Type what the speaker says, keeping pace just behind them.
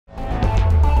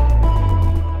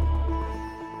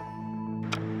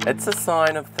It's a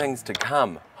sign of things to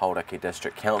come. Hauraki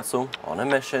District Council on a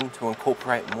mission to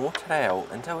incorporate more te reo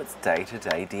into its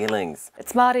day-to-day dealings.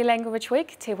 It's Māori Language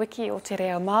Week, Te Wiki o Te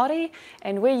Reo Māori,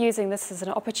 and we're using this as an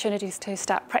opportunity to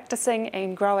start practicing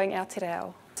and growing our te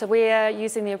reo. So we're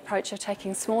using the approach of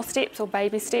taking small steps or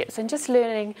baby steps and just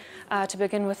learning to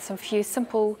begin with some few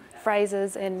simple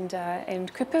phrases and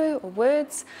kupu or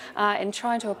words and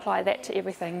trying to apply that to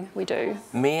everything we do.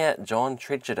 Mayor John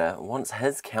Tregeter wants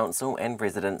his council and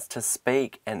residents to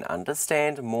speak and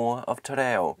understand more of te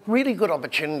reo. Really good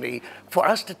opportunity for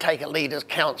us to take a lead as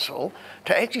council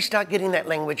to actually start getting that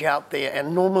language out there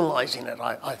and normalising it,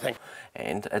 I think.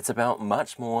 And it's about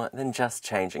much more than just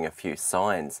changing a few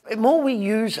signs. The more we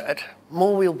use it,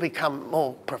 more we'll become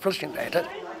more proficient at it.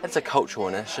 It's a cultural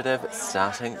initiative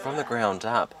starting from the ground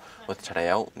up, with te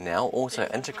reo now also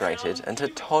integrated into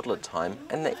toddler time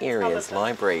in the area's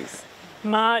libraries.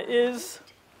 Ma is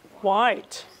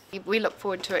white. We look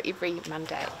forward to it every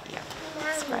Monday. Yeah,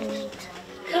 it's great.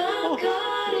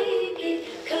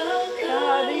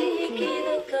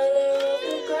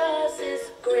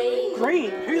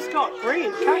 Green. Who's got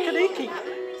green? Kakariki.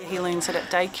 He learns it at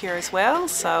daycare as well,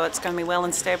 so it's going to be well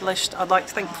established, I'd like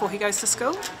to think, before he goes to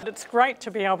school. It's great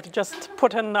to be able to just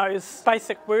put in those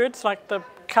basic words like the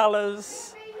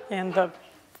colours and the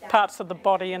parts of the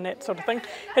body and that sort of thing.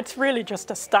 It's really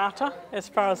just a starter, as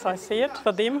far as I see it,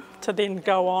 for them to then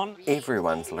go on.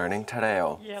 Everyone's learning te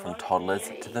reo, from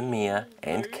toddlers to the mayor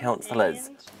and councillors.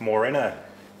 Morena,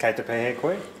 kei te pehe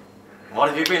koe? What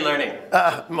have you been learning?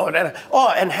 Morena.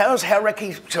 Oh, and how's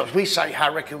Hauraki? So we say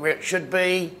Hauraki where it should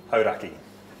be? Hauraki.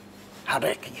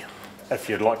 Hauraki. If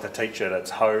you'd like to teach it,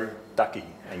 it's Hauraki,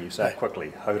 and you say it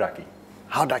quickly, Hauraki.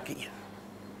 Hauraki.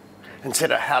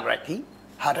 Instead of Hauraki,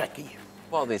 Hauraki.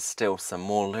 While there's still some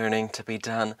more learning to be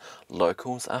done,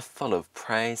 locals are full of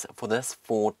praise for this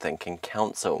forward-thinking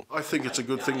council. I think it's a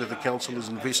good thing that the council is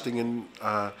investing in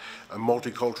a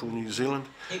multicultural New Zealand,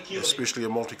 especially a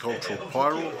multicultural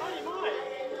Pairo.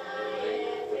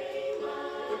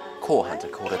 Ko Hunter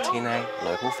Kora Tēnei,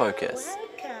 Local Focus.